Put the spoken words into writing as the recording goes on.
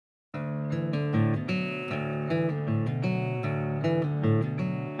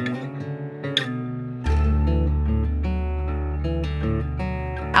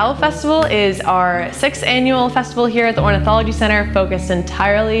Owl Festival is our 6th annual festival here at the Ornithology Center, focused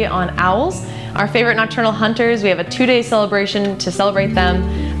entirely on owls. Our favorite nocturnal hunters, we have a 2-day celebration to celebrate them.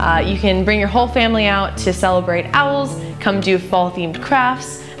 You can bring your whole family out to celebrate owls, come do fall-themed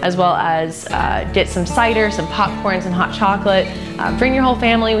crafts, as well as get some cider, some popcorn, some hot chocolate. Bring your whole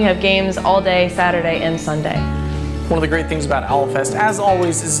family. We have games all day, Saturday and Sunday. One of the great things about Owlfest, as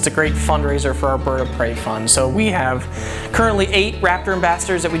always, is it's a great fundraiser for our Bird of Prey Fund. So we have currently 8 raptor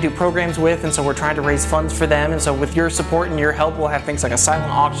ambassadors that we do programs with, and so we're trying to raise funds for them. And so with your support and your help, we'll have things like a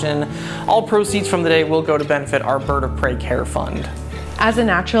silent auction. All proceeds from the day will go to benefit our Bird of Prey Care Fund. As a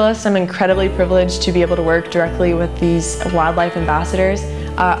naturalist, I'm incredibly privileged to be able to work directly with these wildlife ambassadors.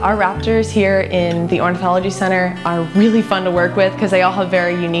 Our raptors here in the Ornithology Center are really fun to work with because they all have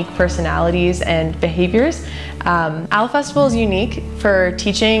very unique personalities and behaviors. Owl Festival is unique for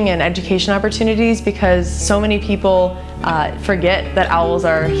teaching and education opportunities because so many people forget that owls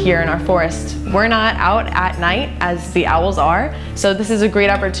are here in our forest. We're not out at night as the owls are, so this is a great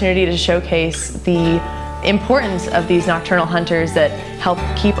opportunity to showcase the importance of these nocturnal hunters that help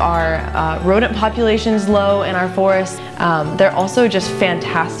keep our rodent populations low in our forests. They're also just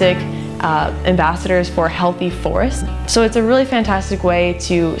fantastic ambassadors for healthy forests. So it's a really fantastic way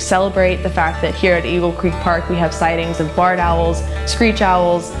to celebrate the fact that here at Eagle Creek Park we have sightings of barred owls, screech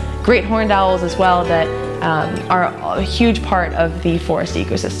owls, great horned owls as well that are a huge part of the forest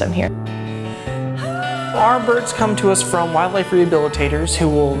ecosystem here. Our birds come to us from wildlife rehabilitators who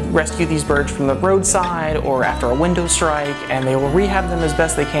will rescue these birds from the roadside or after a window strike, and they will rehab them as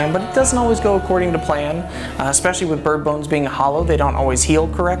best they can, but it doesn't always go according to plan. Especially with bird bones being hollow, they don't always heal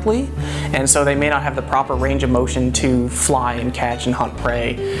correctly, and so they may not have the proper range of motion to fly and catch and hunt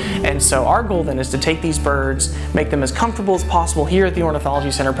prey. And so our goal then is to take these birds, make them as comfortable as possible here at the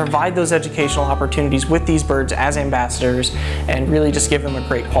Ornithology Center, provide those educational opportunities with these birds as ambassadors, and really just give them a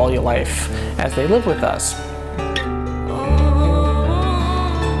great quality of life as they live with us.